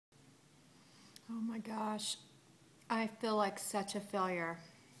my gosh, I feel like such a failure.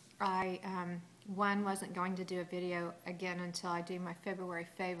 I, one, wasn't going to do a video again until I do my February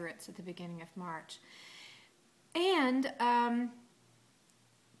favorites at the beginning of March. And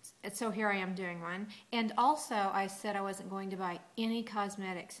so here I am doing one. And also I said I wasn't going to buy any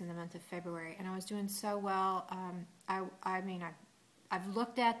cosmetics in the month of February, and I was doing so well. I've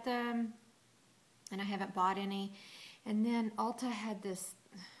looked at them and I haven't bought any. And then Ulta had this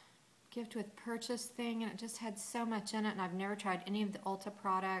gift with purchase thing, and it just had so much in it, and I've never tried any of the Ulta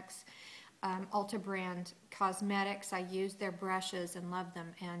products, Ulta brand cosmetics. I use their brushes and love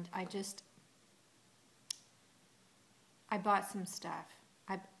them, and I bought some stuff.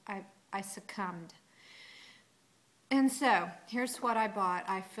 I succumbed. And so here's what I bought.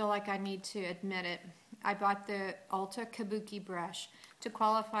 I feel like I need to admit it. I bought the Ulta Kabuki brush. To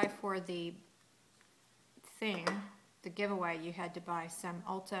qualify for the thing, the giveaway, you had to buy some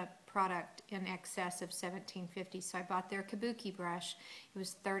Ulta product in excess of $17.50. So I bought their Kabuki brush. It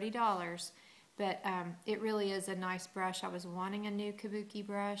was $30, but it really is a nice brush. I was wanting a new Kabuki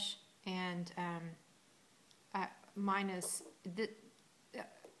brush, and mine is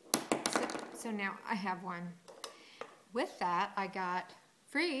so now I have one. With that, I got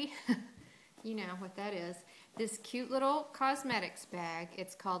free, you know what that is, this cute little cosmetics bag.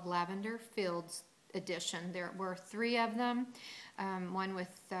 It's called Lavender Fields Edition. There were 3 of them, one with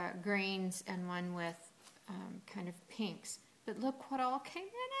greens and one with kind of pinks. But look what all came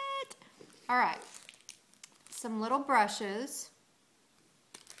in it. All right, some little brushes,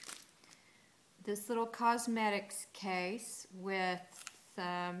 this little cosmetics case with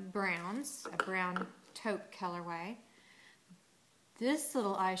browns, a brown taupe colorway, this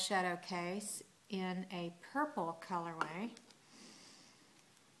little eyeshadow case in a purple colorway,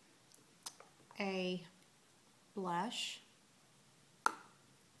 a blush,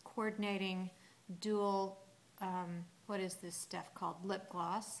 coordinating dual, what is this stuff called? Lip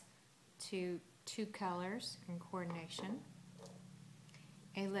gloss, to 2 colors in coordination,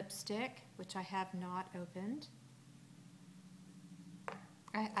 a lipstick, which I have not opened.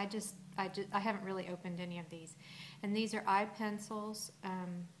 I haven't really opened any of these. And these are eye pencils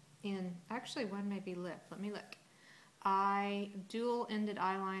in, actually one may be lip. Let me look. Dual-ended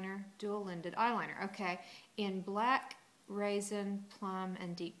eyeliner, okay, in black, raisin, plum,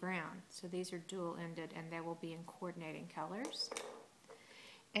 and deep brown. So these are dual-ended, and they will be in coordinating colors.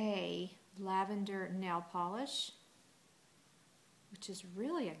 A lavender nail polish, which is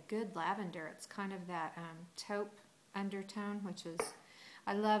really a good lavender. It's kind of that taupe undertone, which is,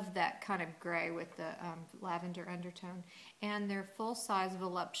 I love that kind of gray with the lavender undertone. And their full-size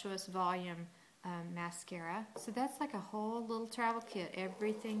voluptuous volume mascara. So that's like a whole little travel kit.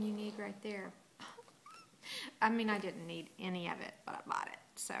 Everything you need right there. I mean, I didn't need any of it, but I bought it.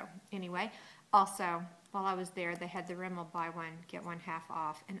 So anyway, also, while I was there, they had the Rimmel buy one, get one half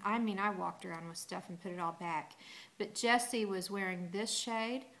off. And I mean, I walked around with stuff and put it all back. But Jessie was wearing this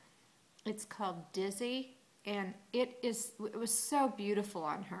shade. It's called Dizzy. And it was so beautiful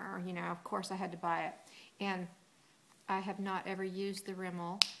on her. You know, of course I had to buy it. And I have not ever used the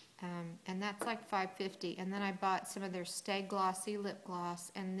Rimmel. And that's like $5.50. And then I bought some of their Stay Glossy lip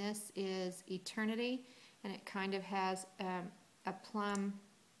gloss. And this is Eternity. And it kind of has a plum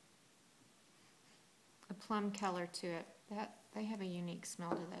color to it. They have a unique smell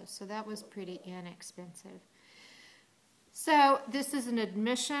to those. So that was pretty inexpensive. So this is an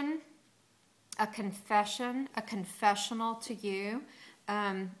admission, a confession, a confessional to you.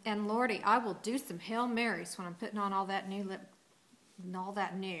 And Lordy, I will do some Hail Marys when I'm putting on all that new lip, and all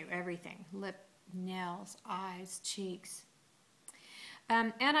that new everything. Lip, nails, eyes, cheeks.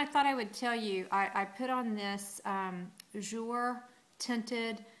 And I thought I would tell you, I put on this Jour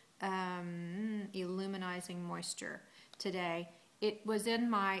Tinted Illuminizing Moisture today. It was in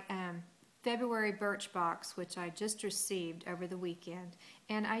my February Birchbox, which I just received over the weekend.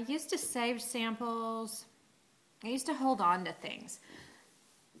 And I used to save samples. I used to hold on to things.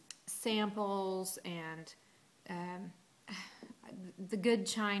 Samples and the good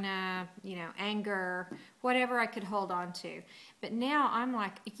china, you know, anger, whatever I could hold on to. But now I'm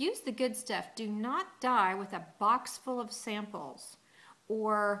like, use the good stuff. Do not die with a box full of samples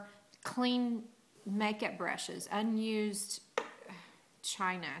or clean makeup brushes, unused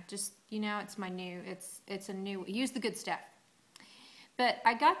china. Just, you know, it's my new, it's a new, use the good stuff. But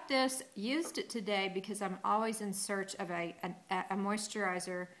I got this, used it today because I'm always in search of a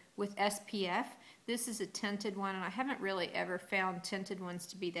moisturizer with SPF. This is a tinted one, and I haven't really ever found tinted ones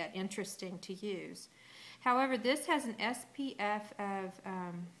to be that interesting to use. However, this has an SPF of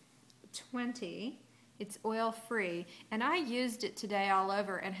 20. It's oil free, and I used it today all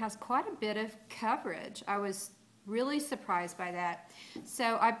over and has quite a bit of coverage. I was really surprised by that.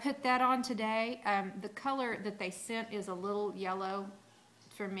 So I put that on today. The color that they sent is a little yellow.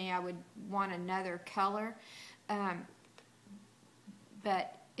 For me, I would want another color.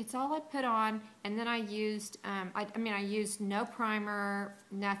 But it's all I put on, and then I used, I used no primer,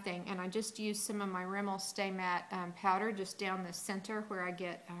 nothing, and I just used some of my Rimmel Stay Matte powder just down the center where I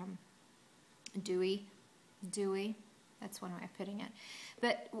get dewy. That's one way of putting it.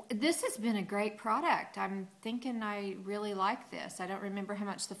 But this has been a great product. I'm thinking I really like this. I don't remember how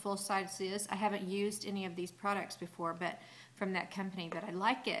much the full size is. I haven't used any of these products before, but from that company, but I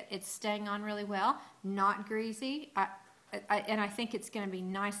like it. It's staying on really well, not greasy. And I think it's going to be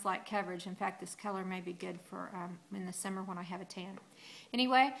nice light coverage. In fact, this color may be good for in the summer when I have a tan.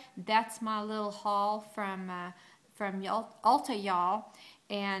 Anyway, that's my little haul from Ulta, y'all.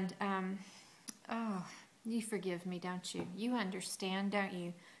 And oh, you forgive me, don't you? You understand, don't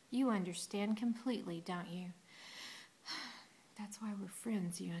you? You understand completely, don't you? That's why we're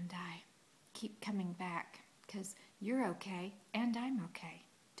friends, you and I. Keep coming back, because you're okay, and I'm okay.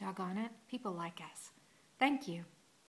 Doggone it, people like us. Thank you.